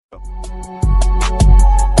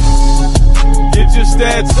Get your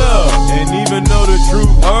stats up, and even though the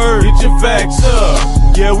truth hurt, get your facts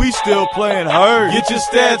up. Yeah, we still playing hurt. Get your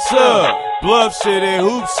stats up. Bluff City,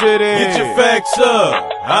 Hoop City, get your facts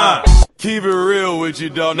up. Keep it real with you,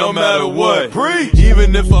 dog, no matter what. Preach.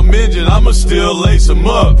 Even if I'm injured, I'ma still lace them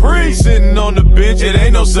up. Preach. Sitting on the bench, it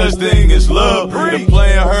ain't no such thing as love. Preach. The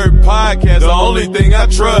Playing Hurt podcast, the only thing I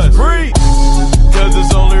trust. Preach. Cause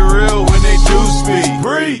it's only real when they do speak.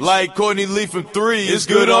 Preach. Like Courtney Lee from 3, it's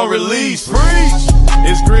good on release. Preach.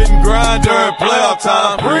 It's grit and grind during playoff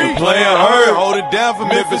time. Preach. Playing Hurt, hold it down for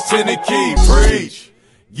Memphis, Tennessee. Preach.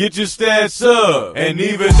 Get your stats up, and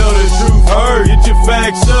even though the truth hurt, get your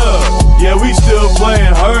facts up. Yeah, we still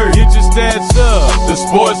playing hurt. Get your stats up. The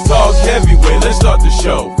Sports Talk Heavyweight. Let's start the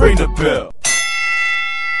show. Ring the bell.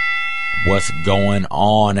 What's going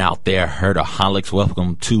on out there, Hurtaholics?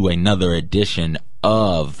 Welcome to another edition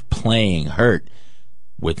of Playing Hurt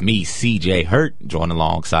with me, CJ Hurt. Joined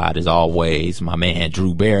alongside, as always, my man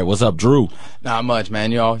Drew Barrett. What's up, Drew? Not much,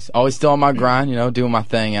 man. You always still on my grind. Doing my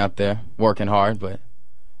thing out there, working hard, but.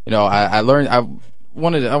 I learned. I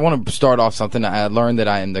want to start off something. I learned that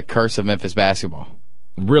I am the curse of Memphis basketball.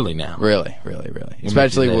 Really now? Really.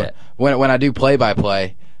 Especially when I do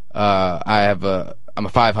play-by-play, I'm a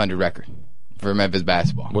 500 record for Memphis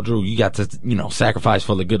basketball. Well, Drew, you got to sacrifice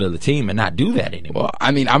for the good of the team and not do that anymore. Well,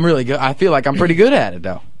 I mean, I'm really good. I feel like I'm pretty good at it,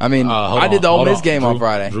 though. I mean, I did the Ole Miss game on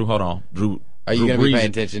Friday. Drew, hold on, Drew. Are you going to be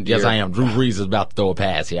paying attention to Yes, I am. Drew Brees is about to throw a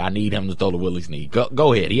pass here. I need him to throw the Willie Snead.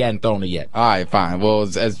 Go ahead. He hadn't thrown it yet. All right, fine. Well,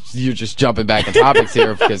 as you're just jumping back in topics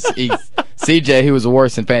here, because CJ, who was the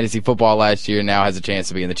worst in fantasy football last year, now has a chance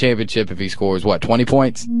to be in the championship if he scores, 20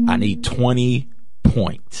 points? I need 20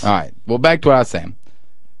 points. All right. Well, back to what I was saying.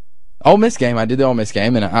 Ole Miss game, I did the Ole Miss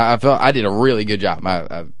game, and I felt I did a really good job.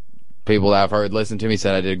 People that I've heard listen to me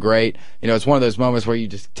said I did great. It's one of those moments where you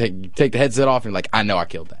just take the headset off and you're like, I know I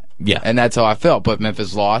killed that. Yeah. And that's how I felt. But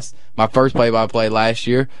Memphis lost. My first play-by-play last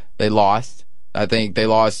year, they lost. I think they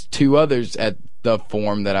lost 2 others at the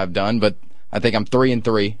form that I've done, but I think I'm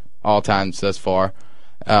 3-3 all times thus far.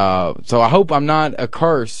 So I hope I'm not a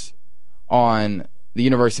curse on the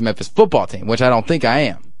University of Memphis football team, which I don't think I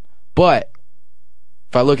am. But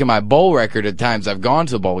if I look at my bowl record at times I've gone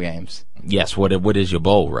to the bowl games. Yes, what is your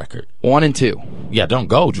bowl record? 1-2. Yeah, don't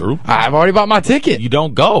go, Drew. I've already bought my ticket. You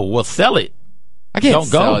don't go. Well, sell it. I can't don't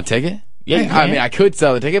sell go. a ticket. Yeah, I mean, I could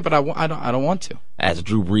sell a ticket, but I don't want to. As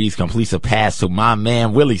Drew Brees completes a pass to my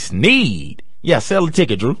man Willie Snead. Yeah, sell a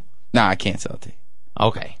ticket, Drew. Nah, I can't sell a ticket.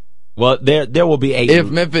 Okay. Well, there will be If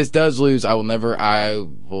Memphis does lose, I don't want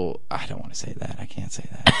to say that. I can't say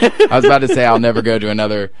that. I was about to say I'll never go to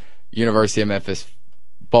another University of Memphis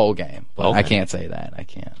bowl game, but okay. I can't say that. I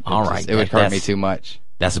can't. All right. It would hurt me too much.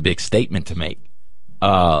 That's a big statement to make.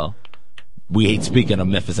 Speaking of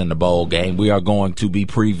Memphis in the bowl game, we are going to be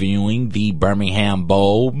previewing the Birmingham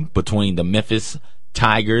Bowl between the Memphis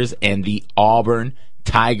Tigers and the Auburn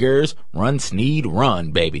Tigers. Run, Snead,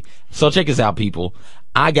 run, baby. So check this out, people.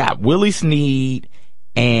 I got Willie Snead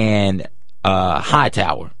and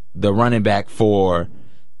Hightower, the running back for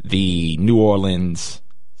the New Orleans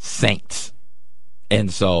Saints.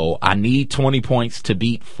 And so I need 20 points to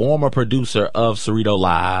beat former producer of Cerrito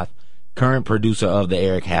Live, current producer of the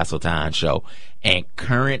Eric Hasseltine Show, and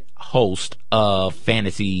current host of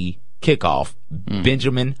Fantasy Kickoff,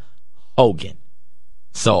 Benjamin Hogan.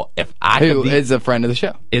 So if who is a friend of the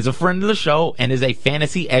show, and is a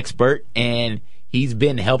fantasy expert, and he's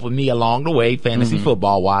been helping me along the way, fantasy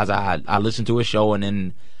football wise. I listen to his show, and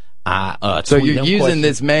then I so you're using questions.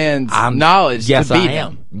 This man's knowledge to beat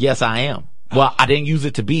him. Yes, I am. Well, I didn't use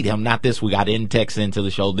it to beat him. Not this week. I didn't text into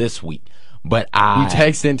the show this week. But you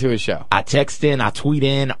text into his show. I text in, I tweet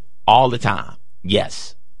in all the time.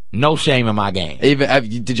 Yes. No shame in my game.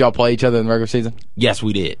 Did y'all play each other in the regular season? Yes,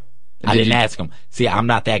 we did. I didn't ask him. See, I'm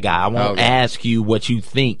not that guy. I won't ask you what you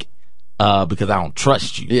think because I don't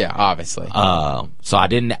trust you. Yeah, obviously. So I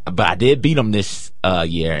didn't, but I did beat him this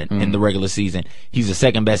year in the regular season. He's the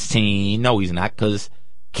second best team. No, he's not, because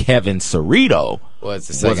Kevin Cerrito was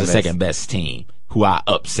the second best team, who I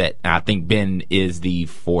upset. And I think Ben is the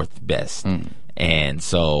 4th best. And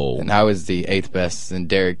I was the 8th best. And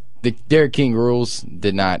Derek King rules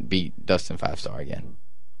did not beat Dustin 5-star again.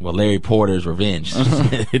 Well, Larry Porter's revenge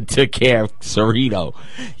took care of Cerrito.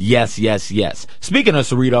 Yes. Speaking of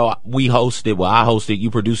Cerrito, I hosted. You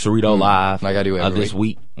produced Cerrito Live, like I do every this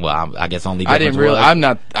week. Well, I guess only. I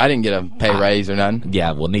didn't get a pay raise or nothing.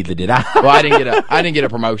 Yeah, well, neither did I. Well, I didn't get a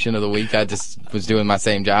promotion of the week. I just was doing my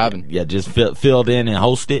same job and just filled in and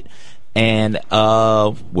hosted. And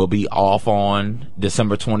we'll be off on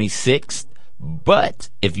December 26th But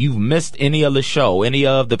if you've missed any of the show, any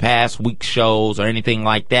of the past week's shows or anything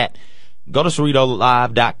like that, go to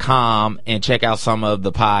CerritoLive.com and check out some of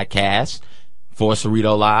the podcasts for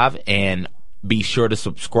Cerrito Live, and be sure to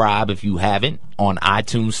subscribe if you haven't on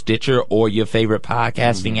iTunes, Stitcher, or your favorite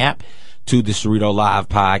podcasting app to the Cerrito Live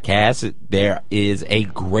podcast. There is a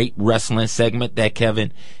great wrestling segment that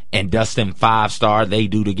Kevin and Dustin 5-Star, they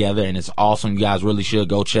do together, and it's awesome. You guys really should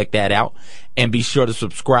go check that out. And be sure to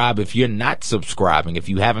subscribe if you're not subscribing, if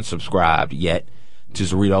you haven't subscribed yet to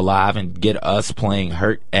Cerrito Live, and get us playing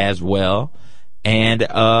Hurt as well. And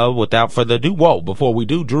without further ado, before we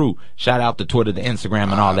do, Drew, shout out to Twitter, the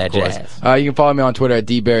Instagram, and all that jazz. You can follow me on Twitter at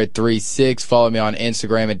dbarrett36. Follow me on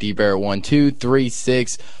Instagram at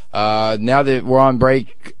dbarrett1236. Now that we're on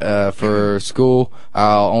break for school,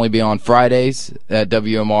 I'll only be on Fridays at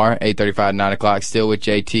WMR, 8:35, 9 o'clock, still with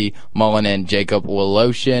JT Mullen and Jacob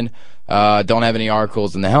Woloshin. Don't have any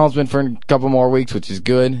articles in the Helmsman for a couple more weeks, which is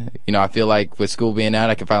good. You know, I feel like with school being out,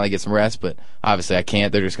 I can finally get some rest, but obviously I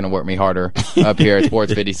can't. They're just going to work me harder up here at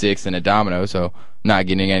Sports 56 and at Domino, so not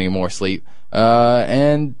getting any more sleep. Blue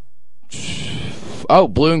and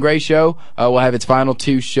Gray Show will have its final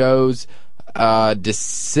 2 shows the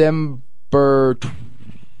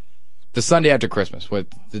Sunday after Christmas, with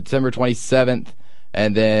December 27th,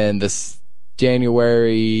 and then the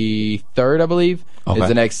January 3rd, I believe, is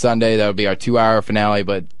the next Sunday. That'll be our 2-hour finale,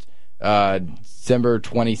 but December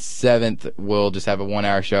 27th, we'll just have a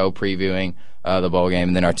 1-hour show previewing the bowl game,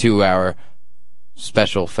 and then our 2-hour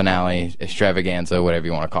special finale, extravaganza, whatever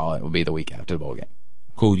you want to call it, will be the week after the bowl game.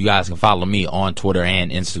 Cool. You guys can follow me on Twitter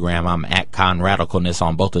and Instagram. I'm at ConRadicalness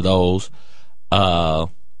on both of those. You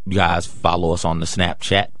guys follow us on the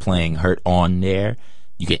Snapchat, Playing Hurt on there.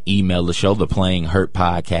 You can email the show, the Playing Hurt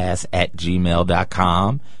Podcast at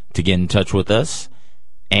gmail.com, to get in touch with us.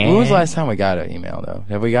 And when was the last time we got an email, though?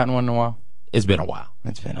 Have we gotten one in a while? It's been a while.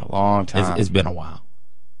 It's been a long time. It's been a while.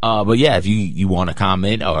 But yeah, if you want to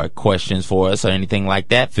comment or questions for us or anything like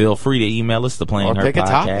that, feel free to email us, the Playing Hurt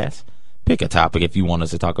Podcast. Pick a topic if you want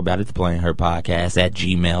us to talk about it, the Playing Hurt Podcast at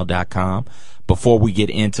gmail.com. Before we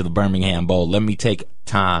get into the Birmingham Bowl, let me take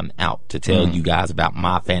time out to tell you guys about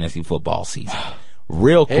my fantasy football season.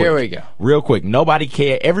 Real quick. Here we go. Real quick.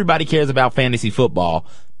 Everybody cares about fantasy football.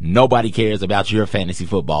 Nobody cares about your fantasy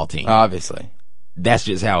football team. Obviously. That's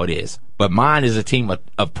just how it is. But mine is a team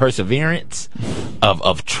of perseverance,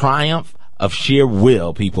 of triumph, of sheer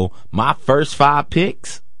will, people. My first 5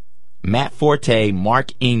 picks: Matt Forte,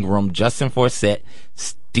 Mark Ingram, Justin Forsett,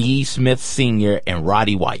 Steve Smith Sr., and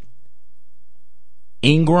Roddy White.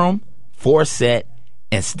 Ingram, Forsett,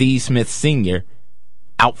 and Steve Smith Sr.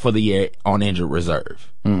 out for the year on injured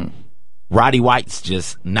reserve. Roddy White's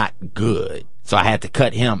just not good, so I had to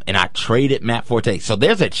cut him, and I traded Matt Forte. So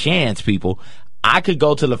there's a chance, people, I could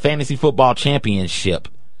go to the fantasy football championship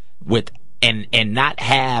with and not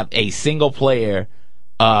have a single player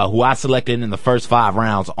who I selected in the first 5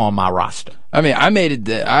 rounds on my roster. I mean, I made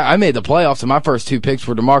the playoffs, and my first 2 picks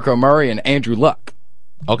were DeMarco Murray and Andrew Luck.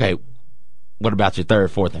 Okay, what about your 3rd,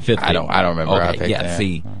 4th, and 5th pick? I don't remember. Okay, I picked that.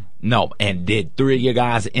 See, no, and did 3 of your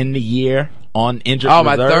guys end the year on injured reserve?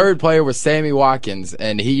 My 3rd player was Sammy Watkins,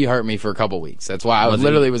 and he hurt me for a couple weeks. That's why I was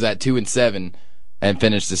 2-7 and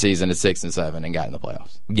finished the season at 6-7 and got in the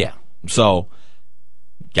playoffs. Yeah, so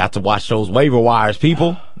got to watch those waiver wires,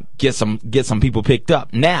 people. Get some people picked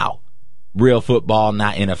up. Now, real football,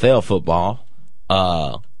 not NFL football.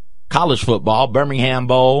 College football, Birmingham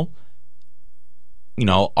Bowl. You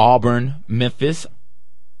know, Auburn, Memphis,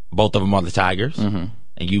 both of them are the Tigers. And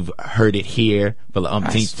you've heard it here for the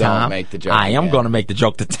umpteenth time. Make the joke I am going to make the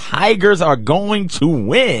joke. The Tigers are going to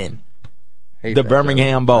win the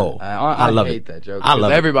Birmingham Bowl. I love hate it. that joke. I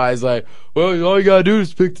love everybody's like, well, all you got to do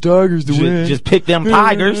is pick the Tigers to win. Just pick them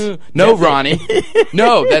Tigers. No, Ronnie.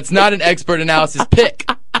 No, that's not an expert analysis pick.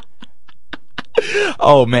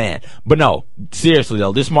 Oh, man. But no, seriously,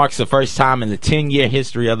 though, this marks the first time in the 10-year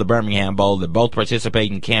history of the Birmingham Bowl that both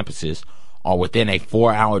participating campuses are within a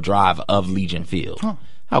 4-hour drive of Legion Field. Huh.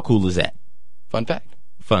 How cool is that? Fun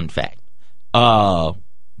fact.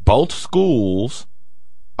 Both schools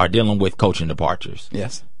are dealing with coaching departures.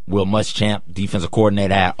 Yes. Will Muschamp, defensive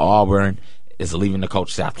coordinator at Auburn, is leaving to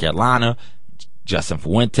coach South Carolina. Justin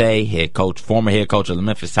Fuente, former head coach of the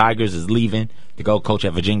Memphis Tigers, is leaving to go coach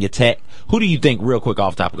at Virginia Tech. Who do you think, real quick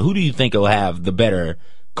off topic, who do you think will have the better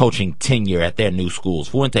coaching tenure at their new schools,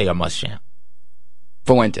 Fuente or Muschamp?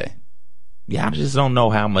 Fuente. Yeah, I just don't know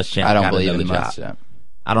how Muschamp I don't got believe another in job. Muschamp.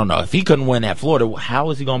 I don't know. If he couldn't win at Florida, how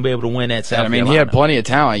is he going to be able to win at South Carolina? He had plenty of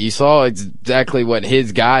talent. You saw exactly what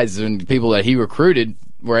his guys and people that he recruited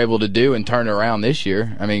were able to do and turn it around this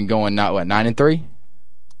year. I mean, going 9-3?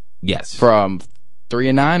 Yes. From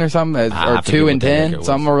 3-9 or something, or 2-10,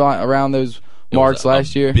 something around those marks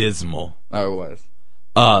last year. Abysmal. Oh, it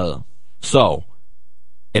was. So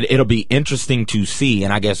it'll be interesting to see,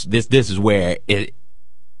 and I guess this is where the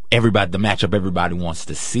matchup everybody wants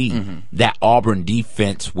to see, that Auburn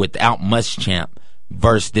defense without Muschamp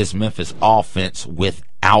versus this Memphis offense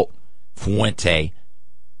without Fuente.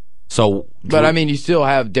 So, but I mean, you still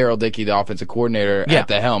have Daryl Dickey, the offensive coordinator, at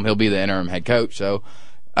the helm. He'll be the interim head coach. So,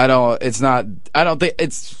 it's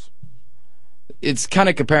kind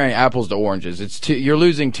of comparing apples to oranges. You're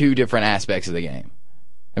losing two different aspects of the game.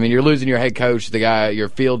 I mean, you're losing your head coach, the guy, your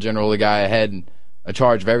field general, the guy ahead and a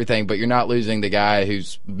charge of everything, but you're not losing the guy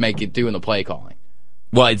who's doing the play calling.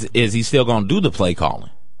 Well, is he still going to do the play calling?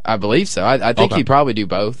 I believe so. I think he'd probably do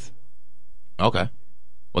both. Okay.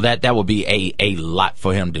 Well, that would be a lot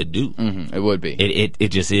for him to do. It would be. It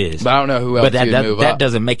just is. But I don't know who else but that up.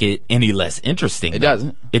 doesn't make it any less interesting. It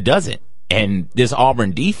doesn't. It doesn't. And this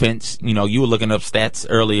Auburn defense, you were looking up stats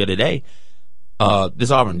earlier today. This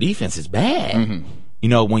Auburn defense is bad.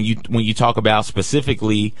 When you talk about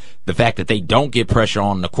specifically the fact that they don't get pressure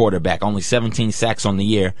on the quarterback, only 17 sacks on the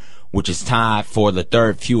year, which is tied for the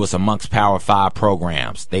third fewest amongst Power 5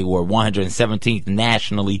 programs. They were 117th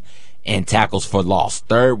nationally in tackles for loss,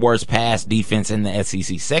 third worst pass defense in the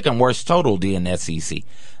SEC, second worst total D in the SEC.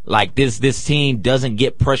 Like this team doesn't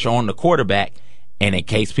get pressure on the quarterback. And in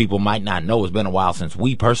case people might not know, it's been a while since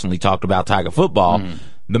we personally talked about Tiger football.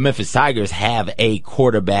 The Memphis Tigers have a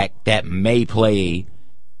quarterback that he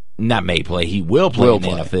will play in the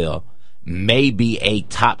NFL, may be a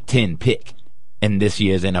top 10 pick in this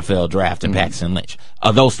year's NFL draft in Paxton Lynch.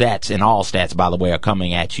 Those stats and all stats, by the way, are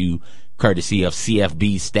coming at you courtesy of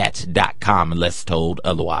CFBstats.com, unless told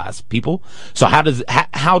otherwise, people. So how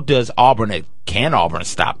does Auburn, can Auburn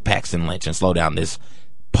stop Paxton Lynch and slow down this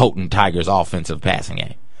potent Tigers offensive passing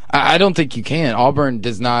game? I don't think you can. Auburn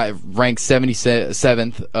does not rank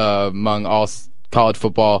 77th among all college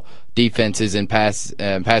football defenses in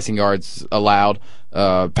passing yards allowed.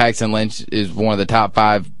 Paxton Lynch is one of the top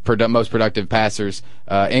 5 most productive passers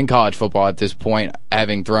in college football at this point,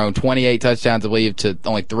 having thrown 28 touchdowns, I believe, to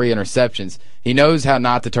only 3 interceptions. He knows how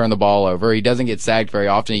not to turn the ball over. He doesn't get sacked very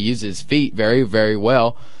often. He uses his feet very, very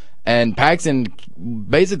well. And Paxton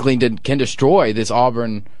basically can destroy this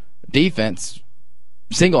Auburn defense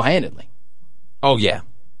single-handedly. Oh, yeah.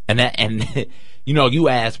 And you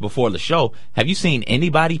asked before the show, have you seen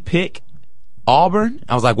anybody pick Auburn?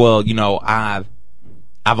 I was like, well, I've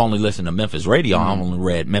only listened to Memphis radio. I've only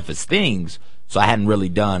read Memphis things, so I hadn't really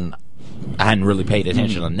paid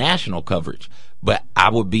attention to national coverage. But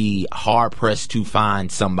I would be hard pressed to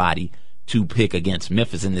find somebody to pick against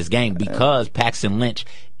Memphis in this game because Paxton Lynch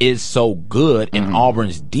is so good and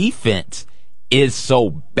Auburn's defense is so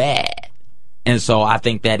bad. And so I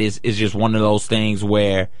think that is just one of those things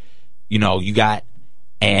where, you got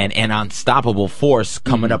an unstoppable force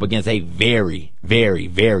coming up against a very, very,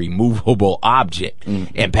 very movable object.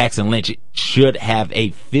 And Paxton Lynch should have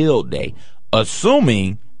a field day,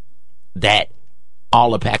 assuming that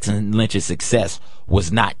all of Paxton Lynch's success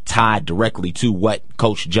was not tied directly to what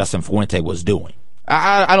Coach Justin Fuente was doing.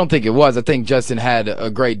 I don't think it was. I think Justin had a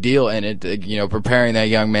great deal in it, preparing that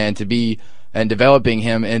young man to be and developing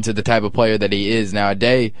him into the type of player that he is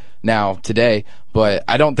today. But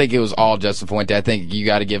I don't think it was all Justin Fuente. I think you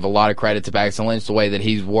got to give a lot of credit to Paxton Lynch, the way that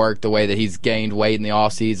he's worked, the way that he's gained weight in the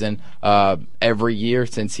offseason every year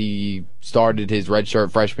since he started his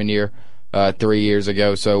redshirt freshman year 3 years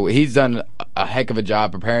ago. So he's done a heck of a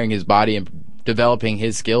job preparing his body and developing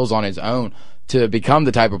his skills on his own to become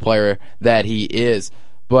the type of player that he is.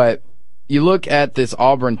 But you look at this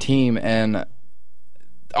Auburn team, and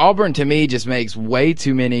Auburn, to me, just makes way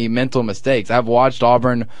too many mental mistakes. I've watched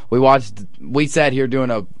Auburn. We sat here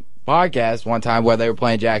doing a podcast one time where they were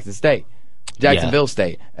playing Jacksonville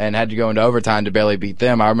State, and had to go into overtime to barely beat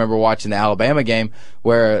them. I remember watching the Alabama game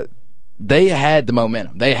where they had the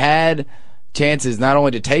momentum. They had chances not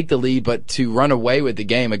only to take the lead, but to run away with the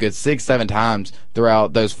game a good 6-7 times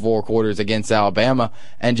throughout those 4 quarters against Alabama.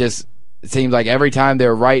 And just, it seems like every time they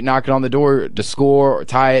were right knocking on the door to score or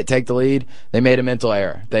tie it, take the lead, they made a mental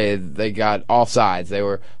error. They got offsides. They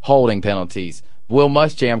were holding penalties. Will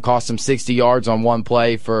Muschamp cost them 60 yards on one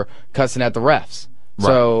play for cussing at the refs. Right.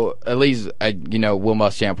 So at least, Will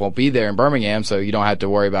Muschamp won't be there in Birmingham, so you don't have to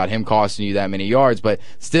worry about him costing you that many yards. But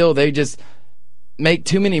still, they just make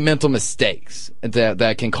too many mental mistakes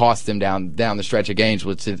that can cost them down the stretch of games,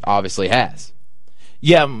 which it obviously has.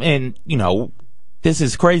 Yeah, and, this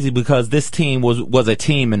is crazy because this team was a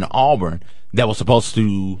team in Auburn that was supposed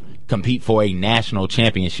to compete for a national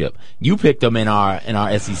championship. You picked them in our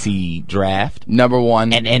SEC draft, number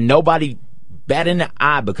one, and nobody bat in the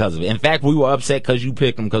eye because of it. In fact, we were upset because you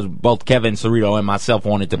picked them, because both Kevin Cerrito and myself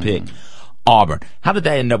wanted to pick Auburn. How did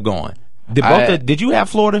that end up going? Did you have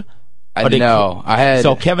Florida? No, I had.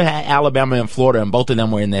 So Kevin had Alabama and Florida, and both of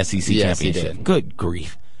them were in the SEC Yes, he championship. did. Good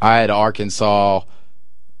grief! I had Arkansas,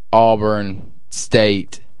 Auburn,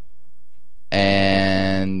 State,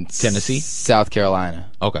 and Tennessee, South Carolina.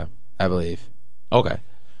 Okay, I believe. Okay.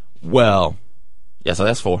 Well, yeah. So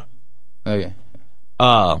that's 4. Okay.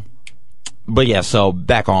 But yeah. So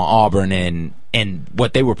back on Auburn and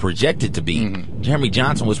what they were projected to be. Jeremy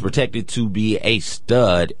Johnson was projected to be a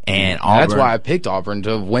stud, and Auburn. That's why I picked Auburn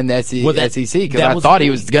to win the SEC, because I was thought he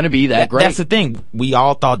was going to be that great. That's the thing. We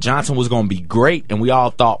all thought Johnson was going to be great, and we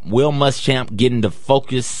all thought Will Muschamp getting to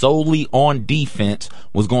focus solely on defense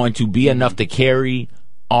was going to be enough to carry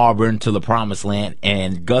Auburn to the promised land.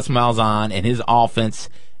 And Gus Malzahn and his offense,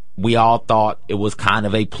 we all thought it was kind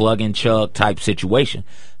of a plug and chug type situation.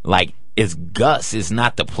 Like, it's Gus, it's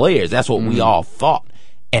not the players. That's what we all thought,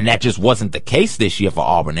 and that just wasn't the case this year for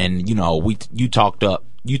Auburn. And you talked about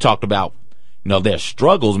their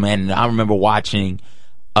struggles, man. And I remember watching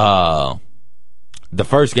the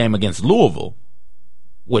first game against Louisville,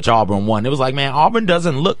 which Auburn won. It was like, man, Auburn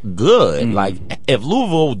doesn't look good. Like, if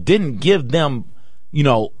Louisville didn't give them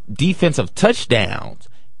defensive touchdowns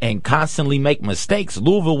and constantly make mistakes,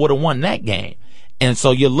 Louisville would have won that game. And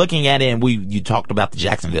so you're looking at it, and you talked about the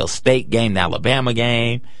Jacksonville State game, the Alabama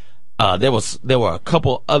game. There were a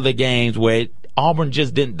couple other games where Auburn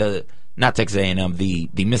just didn't. Not Texas A&M, the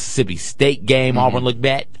Mississippi State game. Auburn looked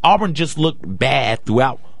bad. Auburn just looked bad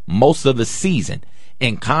throughout most of the season.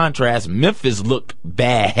 In contrast, Memphis looked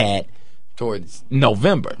bad towards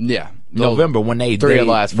November. Yeah, November, when they three of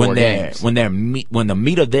the last 4 games, when the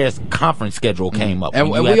meat of their conference schedule came up,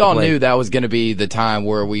 and we all knew that was going to be the time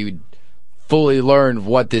where we fully learned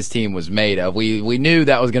what this team was made of. We knew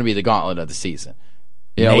that was going to be the gauntlet of the season.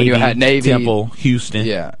 Navy, when you had Navy, Temple,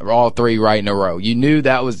 Houston, all 3 right in a row. You knew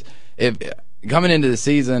that was coming into the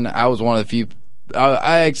season. I was one of the few.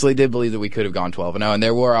 I actually did believe that we could have gone 12-0, and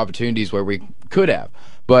there were opportunities where we could have.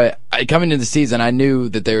 But coming into the season, I knew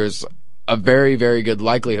that there's a very, very good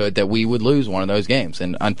likelihood that we would lose one of those games,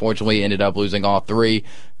 and unfortunately ended up losing all 3.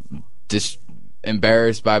 Just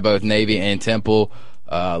embarrassed by both Navy and Temple.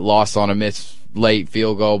 Lost on a missed late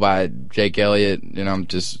field goal by Jake Elliott.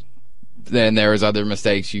 Then there was other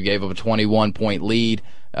mistakes. You gave up a 21-point lead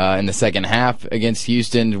in the second half against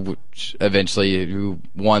Houston, which eventually who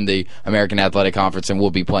won the American Athletic Conference and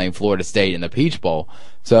will be playing Florida State in the Peach Bowl.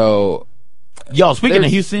 So, speaking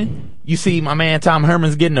of Houston, you see my man Tom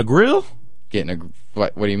Herman's getting a grill?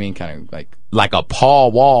 What do you mean, kind of like a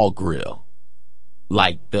Paul Wall grill,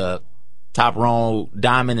 like the top row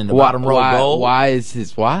diamond and the bottom row gold. Why is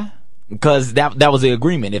his why? Because that was the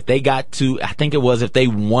agreement. If they got to, I think it was if they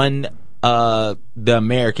won the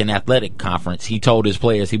American Athletic Conference, he told his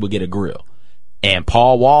players he would get a grill. And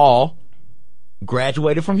Paul Wall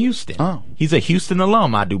graduated from Houston. Oh. He's a Houston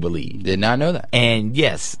alum, I do believe. Did not know that. And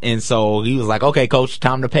yes, and so he was like, okay, coach,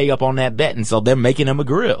 time to pay up on that bet. And so they're making him a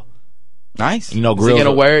grill. Nice. Is he going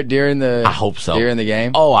to wear it during the I hope so. During the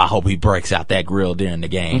game? Oh, I hope he breaks out that grill during the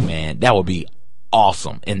game, man. That would be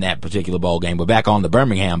awesome in that particular bowl game. But back on the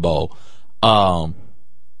Birmingham Bowl,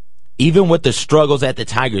 even with the struggles that the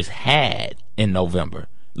Tigers had in November,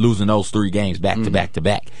 losing those 3 games back to back to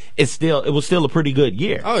back, it was still a pretty good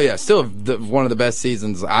year. Oh yeah, still one of the best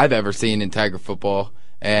seasons I've ever seen in Tiger football,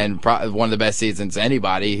 and one of the best seasons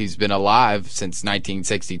anybody who's been alive since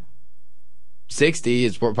 1960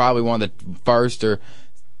 is probably one of the first, or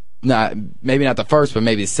maybe not the first, but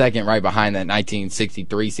maybe the second, right behind that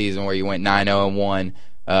 1963 season where you went 9-0-1.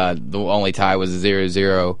 The only tie was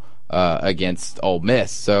 0-0 against Ole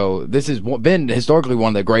Miss. So this has been historically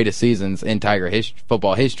one of the greatest seasons in Tiger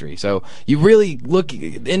football history. So you really look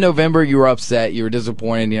in November, you were upset, you were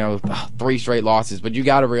disappointed, 3 straight losses, but you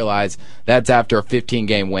got to realize that's after a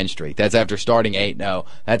 15-game win streak. That's after starting 8-0.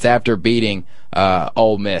 That's after beating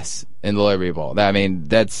Ole Miss in the Liberty Bowl. I mean,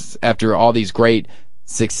 that's after all these great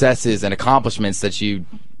successes and accomplishments that you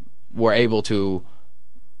were able to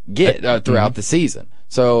get throughout the season.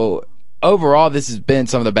 So overall, this has been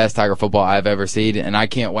some of the best Tiger football I've ever seen, and I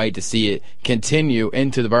can't wait to see it continue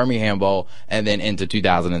into the Birmingham Bowl and then into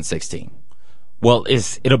 2016. Well,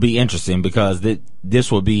 it'll be interesting because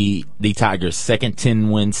this will be the Tigers' second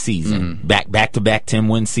 10-win season, back-to-back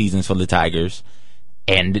 10-win seasons for the Tigers,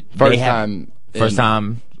 and first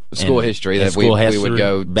time school history that we would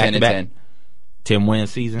go 10-10. 10-win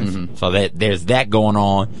seasons. So that there's that going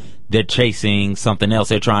on. They're chasing something else.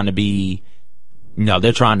 They're trying to be No,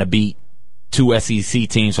 they're trying to beat 2 SEC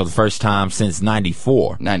teams for the first time since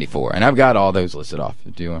 94. 94. And I've got all those listed off.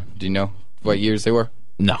 Do you know what years they were?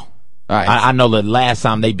 No. All right. I know the last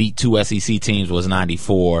time they beat 2 SEC teams was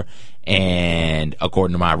 94, and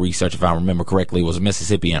according to my research, if I remember correctly, it was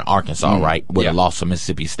Mississippi and Arkansas, right? With a loss to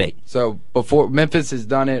Mississippi State. So before Memphis has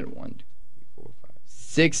done it,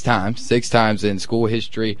 6 times in school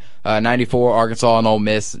history. 94, Arkansas and Ole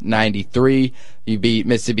Miss. 93, you beat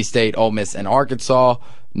Mississippi State, Ole Miss, and Arkansas.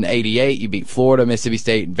 In 88, you beat Florida, Mississippi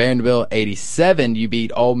State, and Vanderbilt. 87, you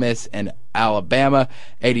beat Ole Miss and Alabama.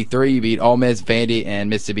 83, you beat Ole Miss, Vandy, and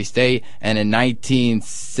Mississippi State. And in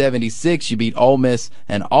 1976, you beat Ole Miss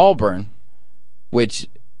and Auburn, which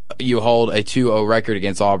you hold a 2-0 record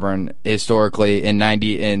against Auburn historically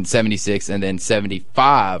in 76 and then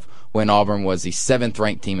 75 when Auburn was the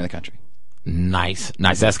 7th-ranked team in the country. Nice.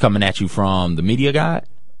 That's coming at you from the Media Guide?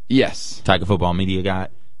 Yes. Tiger Football Media Guide,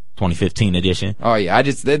 2015 edition. Oh yeah,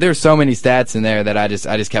 there's so many stats in there that I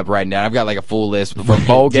just kept writing down. I've got like a full list from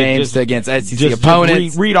bowl games to against SEC opponents.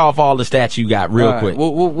 Just read off all the stats you got real quick.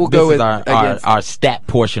 We'll go with our stat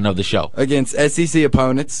portion of the show. Against SEC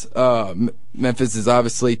opponents, Memphis is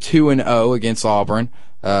obviously 2-0 against Auburn.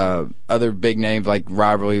 Other big names like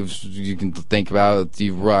rivalries you can think about.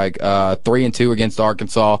 You like 3-2 against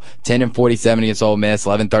Arkansas, 10-47 against Ole Miss,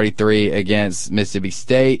 11-33 against Mississippi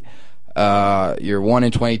State. You're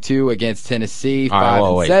 1-22 against Tennessee,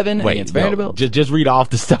 5-7 against Vanderbilt. Just read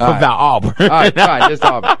off the stuff about Auburn. All right, fine, just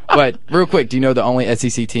Auburn. But real quick, do you know the only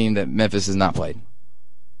SEC team that Memphis has not played?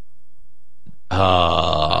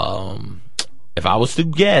 If I was to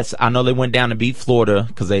guess, I know they went down to beat Florida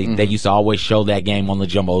because they used to always show that game on the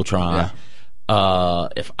Jumbotron. Yeah.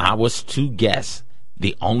 If I was to guess,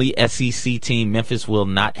 the only SEC team Memphis will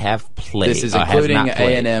not have played. This is including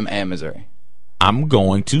A&M and Missouri. I'm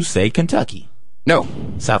going to say Kentucky. No.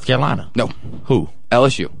 South Carolina. No. Who?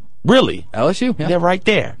 LSU. Really? LSU? Yeah. They're right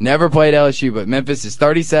there. Never played LSU, but Memphis is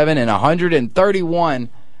 37 and 131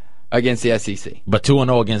 against the SEC. But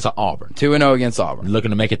 2-0 against Auburn. 2-0 against Auburn. Looking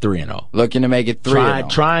to make it 3-0. Looking to make it 3-0.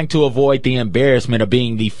 Trying to avoid the embarrassment of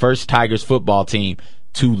being the first Tigers football team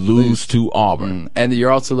to lose to Auburn. And you're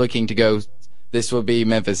also looking to go, this will be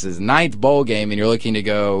Memphis' 9th bowl game, and you're looking to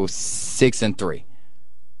go 6-3.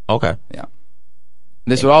 Okay. Yeah.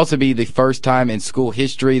 This would also be the first time in school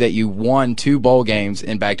history that you won 2 bowl games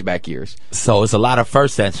in back-to-back years. So it's a lot of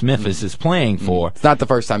firsts that Memphis is playing for. It's not the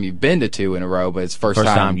first time you've been to 2 in a row, but it's the first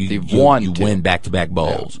time you've won. You win back-to-back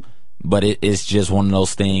bowls. Yeah. But it's just one of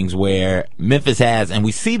those things where Memphis has, and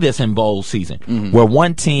we see this in bowl season, where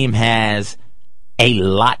one team has a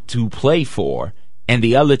lot to play for, and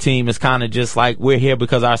the other team is kind of just like, we're here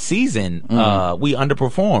because our season, we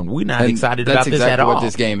underperformed. We're not excited about this at all. That's exactly what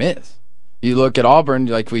this game is. You look at Auburn,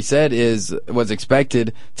 like we said, was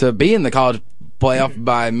expected to be in the college playoff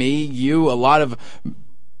by me, you, a lot of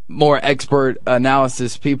more expert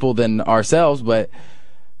analysis people than ourselves, but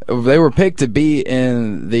they were picked to be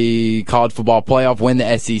in the college football playoff, win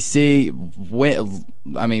the SEC,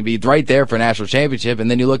 be right there for a national championship. And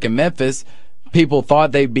then you look at Memphis, people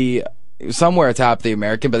thought they'd be somewhere atop the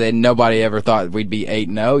American, but then nobody ever thought we'd be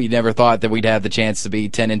 8-0. You never thought that we'd have the chance to be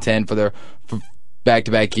 10-10 for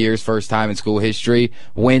back-to-back years, first time in school history,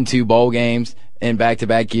 win 2 bowl games in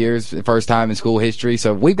back-to-back years, first time in school history.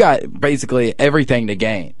 So we've got basically everything to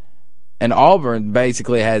gain. And Auburn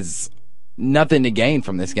basically has nothing to gain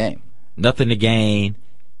from this game. Nothing to gain.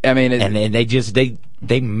 I mean, and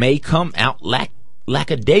they may come out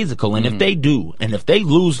lackadaisical, and if they do, and if they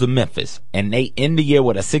lose to Memphis, and they end the year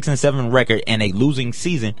with a 6-7 record and a losing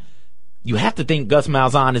season, you have to think Gus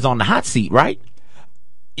Malzahn is on the hot seat, right?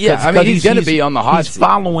 Yeah, he's going to be on the hot seat. He's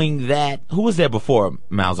following that. Who was there before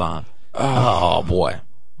Malzahn? Oh boy.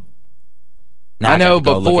 I know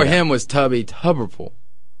before him was Tubby Tuberville.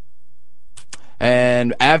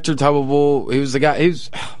 And after Tuberville, he was the guy.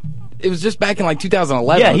 It was just back in like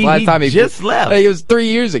 2011. Yeah, last time he just left. It was 4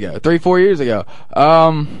 years ago.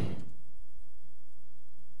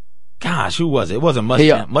 Gosh, who was it? It wasn't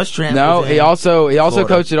Muschamp. No, he also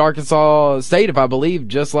coached at Arkansas State, if I believe,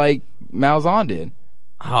 just like Malzahn did.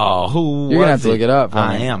 Oh, who? You're gonna have to look it up.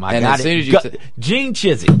 I am. I got it. As soon as you Gene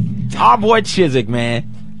Chizik, our boy Chizik,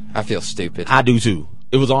 man. I feel stupid. I do too.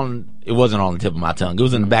 It wasn't on the tip of my tongue. It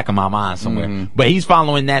was in the back of my mind somewhere. But he's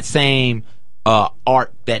following that same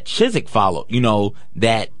art that Chizik followed. You know,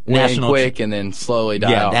 that national quick and then slowly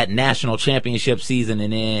die off. That national championship season,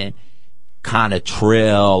 and then kind of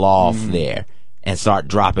trail off there and start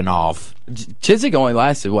dropping off. Chizik only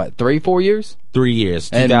lasted, what, 3-4 years? 3 years.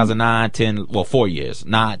 2009, 10, 4 years.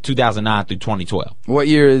 2009 through 2012. What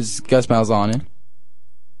year is Gus Malzahn in?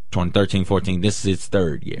 2013, 14. This is his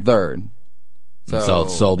 3rd year. 3rd.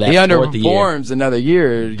 So that he fourth year, underperforms another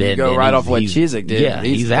year. You go right off what Chizik did. Yeah,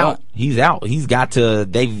 he's out. He's out. He's got to.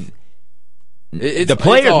 The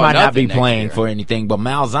players might not be playing for anything, but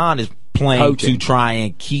Malzahn is playing to try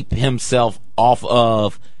and keep himself off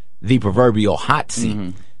of the proverbial hot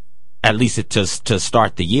seat, at least to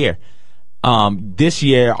start the year. This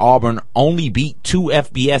year, Auburn only beat 2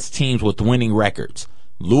 FBS teams with winning records: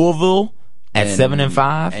 Louisville at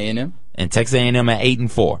 7-5, A&M, and Texas A&M at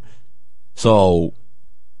 8-4. So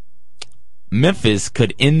Memphis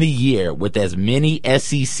could end the year with as many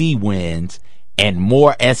SEC wins and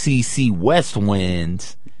more SEC West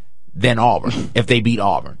wins than Auburn if they beat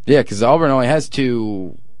Auburn. Yeah, because Auburn only has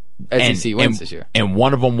 2 SEC wins this year. And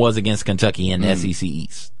one of them was against Kentucky in the SEC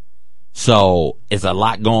East. So it's a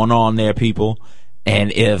lot going on there, people.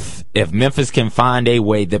 And if Memphis can find a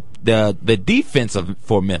way, the defense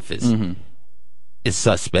for Memphis is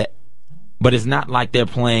suspect. But it's not like they're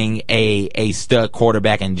playing a stud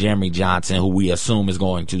quarterback in Jeremy Johnson, who we assume is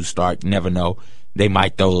going to start. Never know. They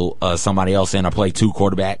might throw somebody else in or play 2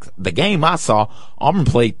 quarterbacks. The game I saw, Auburn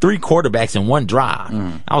played 3 quarterbacks in one drive.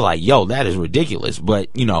 I was like, yo, that is ridiculous. But,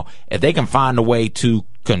 if they can find a way to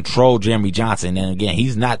control Jeremy Johnson, and again,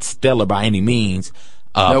 he's not stellar by any means.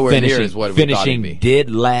 Finishing did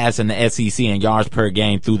last in the SEC in yards per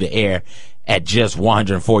game through the air at just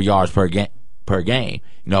 104 yards per game.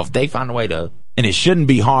 If they find a way to, and it shouldn't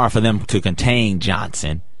be hard for them to contain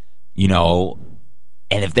Johnson, and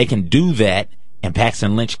if they can do that, and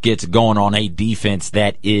Paxton Lynch gets going on a defense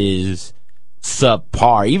that is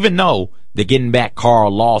subpar, even though they're getting back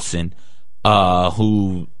Carl Lawson,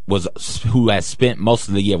 who has spent most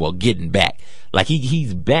of the year, getting back. Like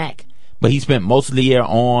he's back, but he spent most of the year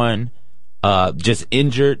on just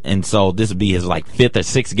injured, and so this will be his 5th or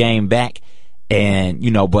 6th game back. And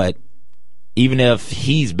but even if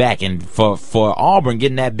he's back, and for Auburn,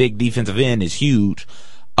 getting that big defensive end is huge.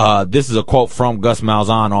 This is a quote from Gus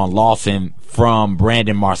Malzahn on Lawson from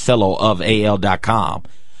Brandon Marcello of AL.com.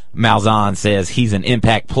 Malzahn says he's an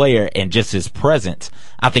impact player, and just his presence,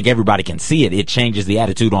 I think everybody can see it. It changes the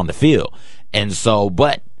attitude on the field. And so,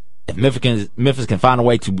 but if Memphis can find a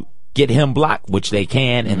way to get him blocked, which they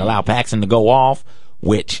can, and allow Paxton to go off,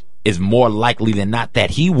 which is more likely than not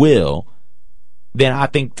that he will, then I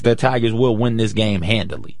think the Tigers will win this game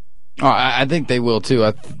handily. Oh, I think they will too.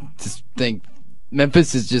 I just think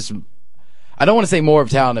Memphis is just, I don't want to say more of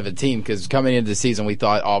talent of a team, because coming into the season we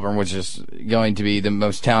thought Auburn was just going to be the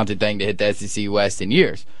most talented thing to hit the SEC West in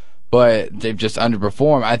years. But they've just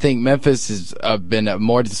underperformed. I think Memphis has been a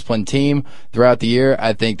more disciplined team throughout the year.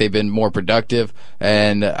 I think they've been more productive.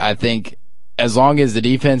 And I think as long as the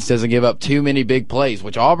defense doesn't give up too many big plays,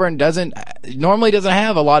 which Auburn normally doesn't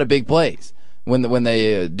have a lot of big plays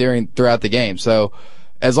throughout the game. So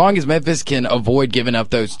as long as Memphis can avoid giving up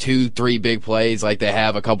those 2-3 big plays like they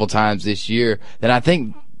have a couple times this year, then I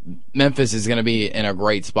think Memphis is going to be in a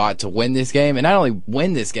great spot to win this game. And not only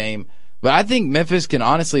win this game, but I think Memphis can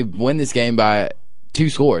honestly win this game by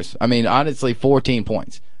 2 scores. I mean, honestly, 14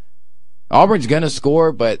 points. Auburn's going to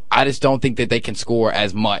score, but I just don't think that they can score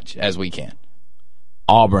as much as we can.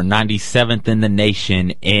 Auburn, 97th in the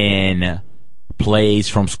nation in plays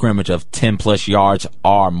from scrimmage of 10-plus yards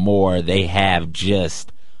or more. They have they're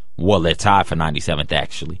tied for 97th,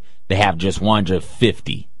 actually. They have just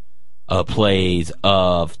 150 plays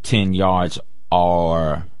of 10 yards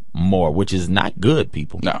or more, which is not good,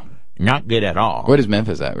 people. No. Not good at all. Where does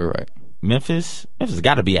Memphis at? We're right. Memphis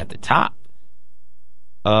got to be at the top.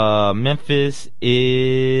 Memphis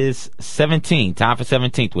is 17, tied for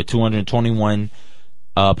 17th with 221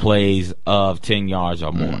 plays of 10 yards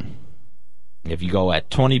or more. If you go at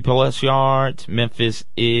 20-plus yards, Memphis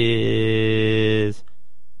is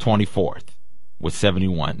 24th with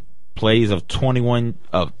 71 plays of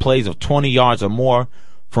 20 yards or more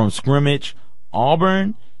from scrimmage.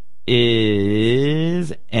 Auburn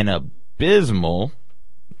is an abysmal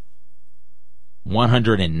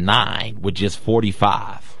 109 with just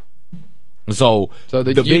 45. So you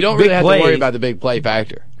don't really have to worry about the big play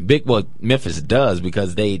factor. Memphis does,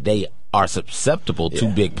 because they are susceptible to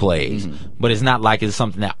big plays. But it's not like it's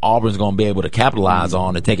something that Auburn's going to be able to capitalize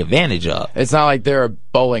on and take advantage of. It's not like they're a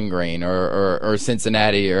Bowling Green or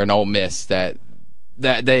Cincinnati or an Ole Miss that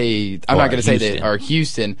they, I'm not going to say that, or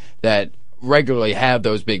Houston, that regularly have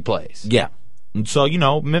those big plays. Yeah. And so,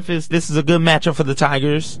 Memphis, this is a good matchup for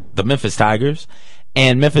the Memphis Tigers.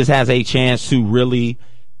 And Memphis has a chance to really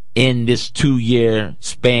end this 2-year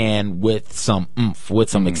span with some oomph, with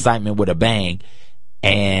some excitement, with a bang,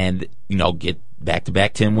 and, get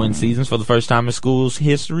back-to-back 10-win seasons for the first time in school's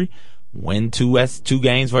history. win two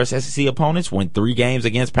games versus SEC opponents, win 3 games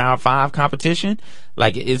against Power 5 competition.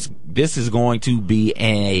 Like, this is going to be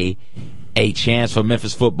a chance for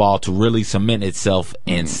Memphis football to really cement itself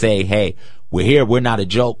and say, hey, we're here. We're not a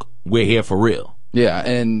joke. We're here for real. Yeah,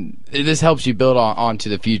 and this helps you build onto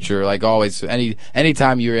the future. Like always,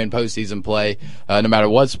 anytime you're in postseason play, no matter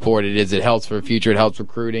what sport it is, it helps for the future. It helps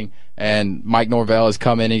recruiting. And Mike Norvell has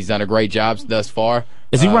come in. He's done a great job thus far.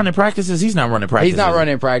 Is he running practices? He's not running practices. He's not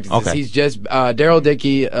running practices. Okay. He's just Daryl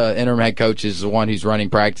Dickey, interim head coach, is the one who's running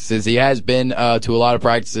practices. He has been to a lot of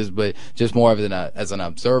practices, but just more of as an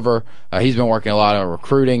observer. He's been working a lot on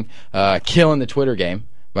recruiting, killing the Twitter game.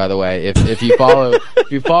 By the way, if you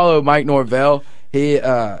follow Mike Norvell,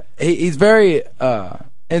 he's very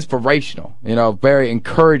inspirational. Very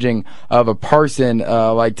encouraging of a person.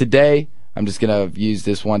 Like today, I'm just gonna use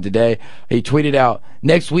this one today. He tweeted out,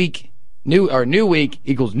 "Next week." New week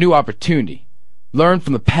equals new opportunity. Learn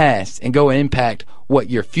from the past and go and impact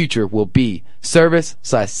what your future will be.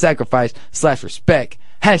 Service/sacrifice/respect.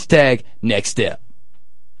 #next step.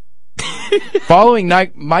 Following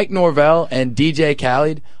Mike Norvell and DJ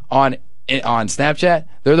Khaled on Snapchat,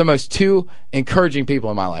 they're the most 2 encouraging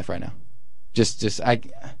people in my life right now.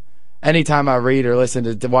 Anytime I read or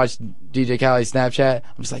listen to watch DJ Khaled's Snapchat,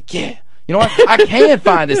 I'm just like, yeah. You know what? I can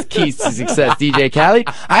find this keys to success, DJ Khaled.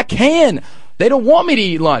 I can. They don't want me to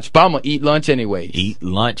eat lunch, but I'm going to eat lunch anyways. Eat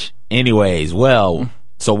lunch anyways. Well,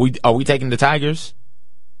 so are we taking the Tigers?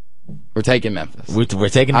 We're taking Memphis. We're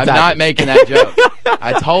taking the I'm Tigers. not making that joke.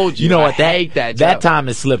 I told you. You know what? I hate that joke. That time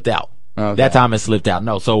has slipped out. Okay. That time has slipped out.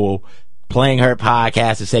 No, so Playing Hurt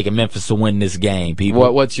podcast is taking Memphis to win this game,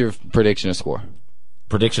 people. What's your prediction of score?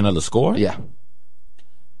 Prediction of the score? Yeah.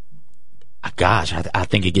 Gosh, I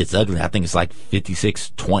think it gets ugly. I think it's like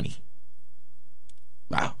 56-20.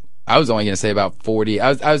 Wow. I was only going to say about 40. I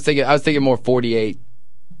was thinking more 48,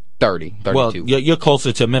 30, 32. Well, you're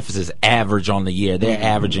closer to Memphis's average on the year. They're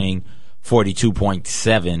averaging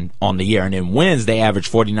 42.7 on the year, and in wins they average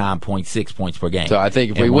 49.6 points per game. So I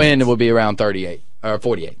think if we win, it will be around 38 or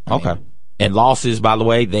 48. Okay. And losses, by the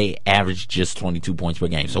way, they average just 22 points per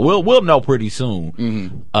game. So we'll know pretty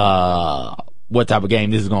soon what type of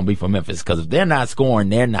game this is going to be for Memphis, because if they're not scoring,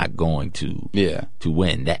 they're not going to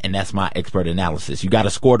win. And that's my expert analysis. You got to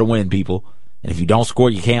score to win, people. And if you don't score,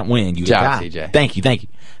 you can't win. You die. CJ. Thank you.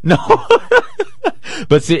 No.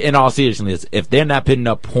 But in all seriousness, if they're not putting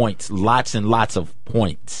up points, lots and lots of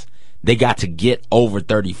points, they got to get over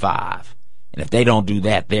 35. And if they don't do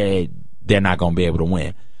that, they're not going to be able to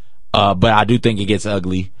win. But I do think it gets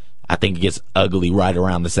ugly. I think it gets ugly right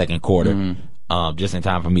around the second quarter. Just in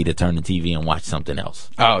time for me to turn the TV and watch something else.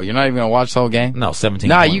 Oh, you're not even gonna watch the whole game? No, 17.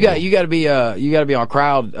 Nah, you got to be on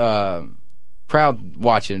crowd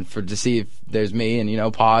watching to see if there's me,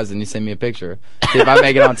 and pause and you send me a picture. See if I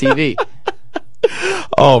make it on TV.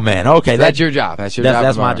 Oh man, okay, that's your job.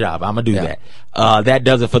 That's my job. I'm gonna do that. That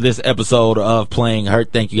does it for this episode of Playing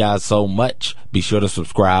Hurt. Thank you guys so much. Be sure to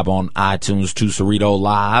subscribe on iTunes to Cerrito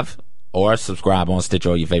Live, or subscribe on Stitcher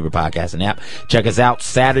or your favorite podcasting app. Check us out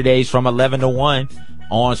Saturdays from 11 to 1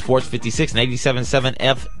 on Sports 56 and 87.7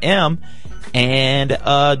 FM.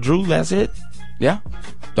 And Drew, that's it. Yeah.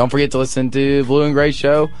 Don't forget to listen to Blue and Gray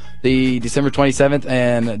Show the December 27th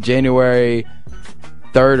and January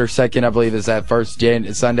 3rd or 2nd, I believe, is that first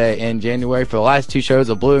Sunday in January, for the last 2 shows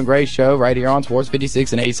of Blue and Gray Show right here on Sports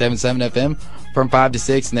 56 and 87.7 FM from 5 to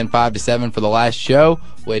 6 and then 5 to 7 for the last show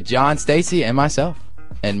with John, Stacy, and myself.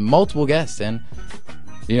 And multiple guests, and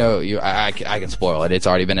I can spoil it. It's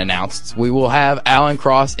already been announced. We will have Alan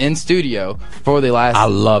Cross in studio for the last. I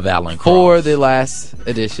love Alan Cross for the last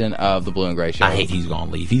edition of the Blue and Gray Show. I hate he's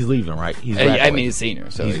gonna leave. He's leaving, right? He's he's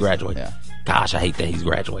senior, so he's graduating. Yeah. Gosh, I hate that he's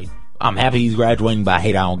graduating. I'm happy he's graduating, but I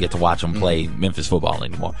hate I don't get to watch him play Memphis football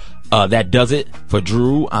anymore. That does it for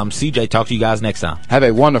Drew. I'm CJ. Talk to you guys next time. Have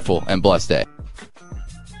a wonderful and blessed day.